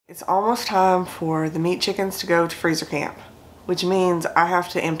It's almost time for the meat chickens to go to freezer camp, which means I have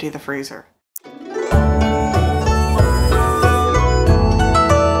to empty the freezer.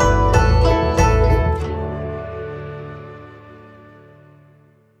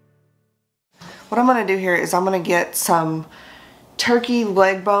 What I'm going to do here is I'm going to get some turkey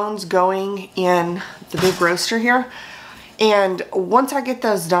leg bones going in the big roaster here. And once I get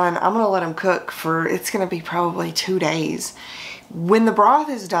those done, I'm going to let them cook for, it's going to be probably 2 days. When the broth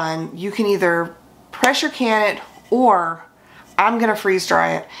is done, you can either pressure can it or I'm going to freeze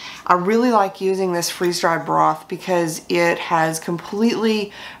dry it. I really like using this freeze-dried broth because it has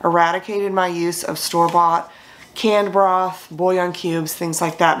completely eradicated my use of store-bought canned broth, bouillon cubes, things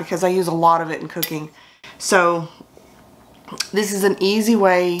like that, because I use a lot of it in cooking. So this is an easy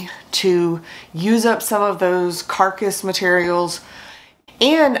way to use up some of those carcass materials.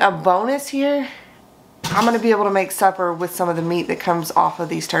 And a bonus here, I'm going to be able to make supper with some of the meat that comes off of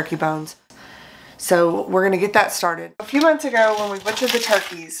these turkey bones. So we're going to get that started. A few months ago when we butchered the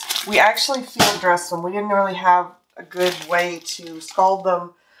turkeys, we actually field dressed them. We didn't really have a good way to scald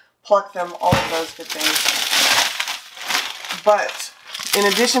them, pluck them, all of those good things. But in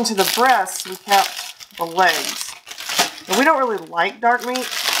addition to the breasts, we kept the legs. And we don't really like dark meat,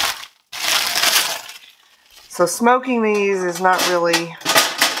 so smoking these is not really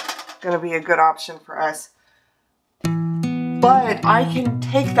going to be a good option for us. But I can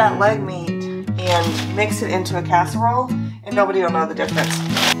take that leg meat and mix it into a casserole and nobody will know the difference.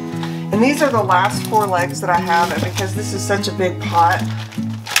 And these are the last 4 legs that I have, and because this is such a big pot,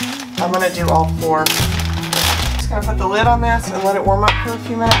 I'm going to do all 4. Just going to put the lid on this and let it warm up for a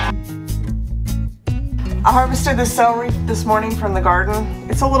few minutes. I harvested this celery this morning from the garden.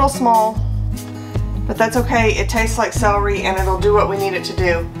 It's a little small, but that's okay. It tastes like celery and it'll do what we need it to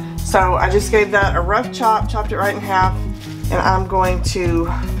do. So I just gave that a rough chop, chopped it right in half, and I'm going to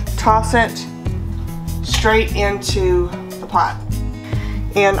toss it straight into the pot.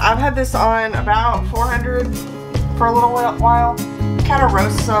 And I've had this on about 400 for a little while. Kind of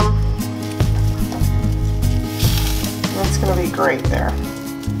roast some. That's going to be great there.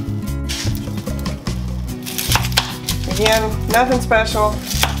 Again, nothing special.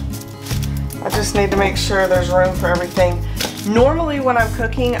 I just need to make sure there's room for everything. Normally when I'm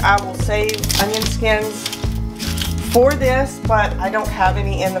cooking, I will save onion skins for this, but I don't have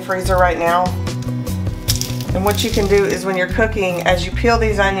any in the freezer right now. And what you can do is when you're cooking, as you peel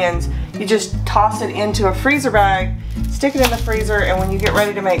these onions, you just toss it into a freezer bag, stick it in the freezer, and when you get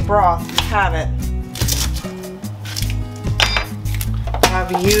ready to make broth, you have it.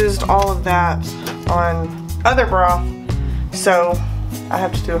 I've used all of that on other broth, so I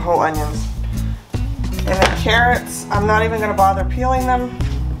have to do whole onions. And the carrots, I'm not even going to bother peeling them.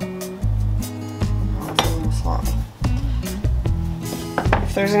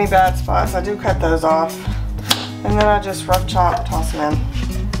 If there's any bad spots, I do cut those off. And then I just rough chop and toss them in.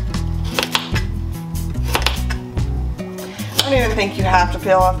 I don't even think you have to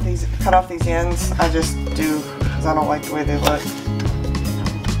peel off these, cut off these ends. I just do because I don't like the way they look.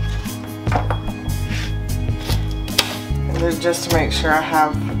 And then just to make sure I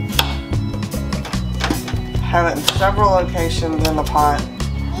have it in several locations in the pot.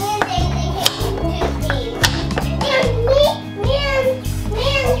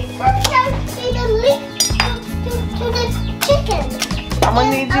 I'm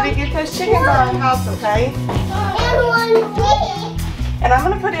gonna need you to get those chickens out of the house, okay? And I'm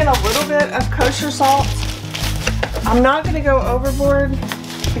gonna put in a little bit of kosher salt. I'm not gonna go overboard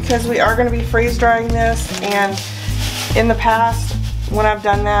because we are gonna be freeze drying this, and in the past when I've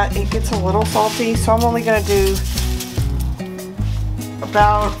done that, it gets a little salty, so I'm only going to do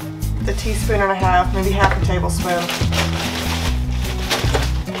about a teaspoon and a half, maybe half a tablespoon.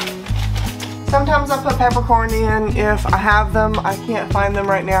 Sometimes I put peppercorn in if I have them. I can't find them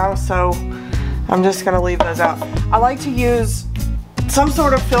right now, so I'm just going to leave those out. I like to use some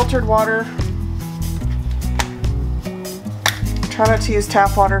sort of filtered water. Try not to use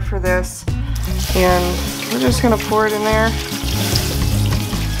tap water for this, and we're just going to pour it in there.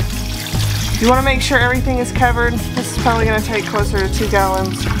 You want to make sure everything is covered. This is probably going to take closer to 2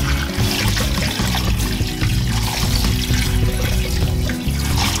 gallons.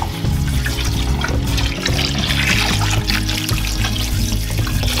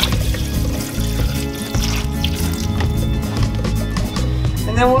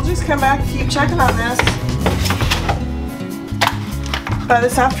 And then we'll just come back and keep checking on this. By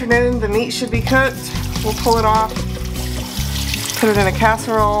this afternoon, the meat should be cooked. We'll pull it off, put it in a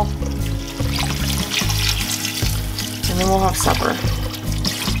casserole, and then we'll have supper.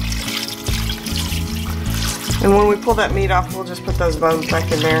 And when we pull that meat off, we'll just put those bones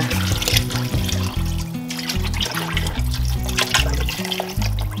back in there.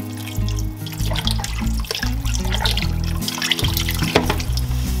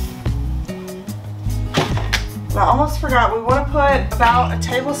 I almost forgot, we want to put about a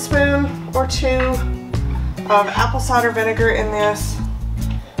tablespoon or 2 of apple cider vinegar in this.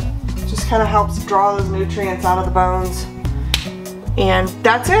 Just kind of helps draw those nutrients out of the bones. And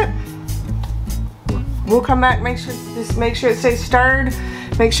that's it. We'll come back, make sure it stays stirred,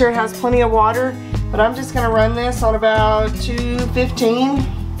 make sure it has plenty of water. But I'm just going to run this on about 215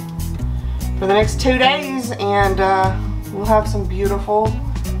 for the next 2 days, and we'll have some beautiful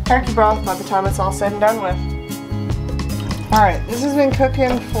turkey broth by the time it's all said and done with. Alright, this has been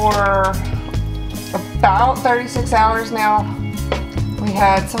cooking for about 36 hours now. We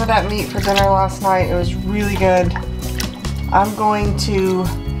had some of that meat for dinner last night. It was really good. I'm going to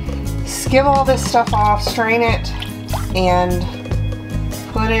skim all this stuff off, strain it, and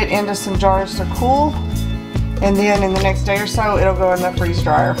put it into some jars to cool. And then in the next day or so, it'll go in the freeze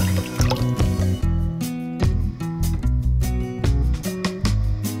dryer.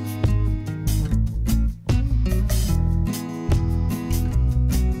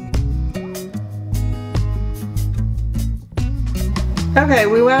 Okay,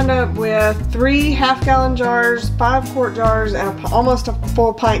 we wound up with 3 half-gallon jars, 5 quart jars, and almost a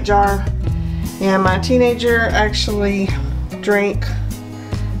full pint jar. And my teenager actually drank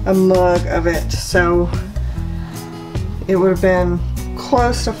a mug of it, so it would have been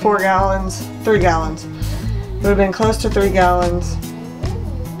close to 4 gallons, 3 gallons. It would have been close to 3 gallons.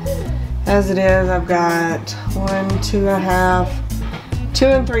 As it is, I've got 1, 2.5,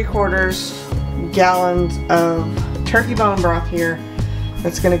 2 3/4 gallons of turkey bone broth here.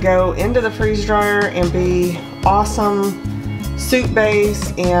 It's going to go into the freeze dryer and be awesome soup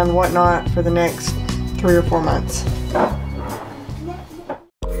base and whatnot for the next 3 or 4 months.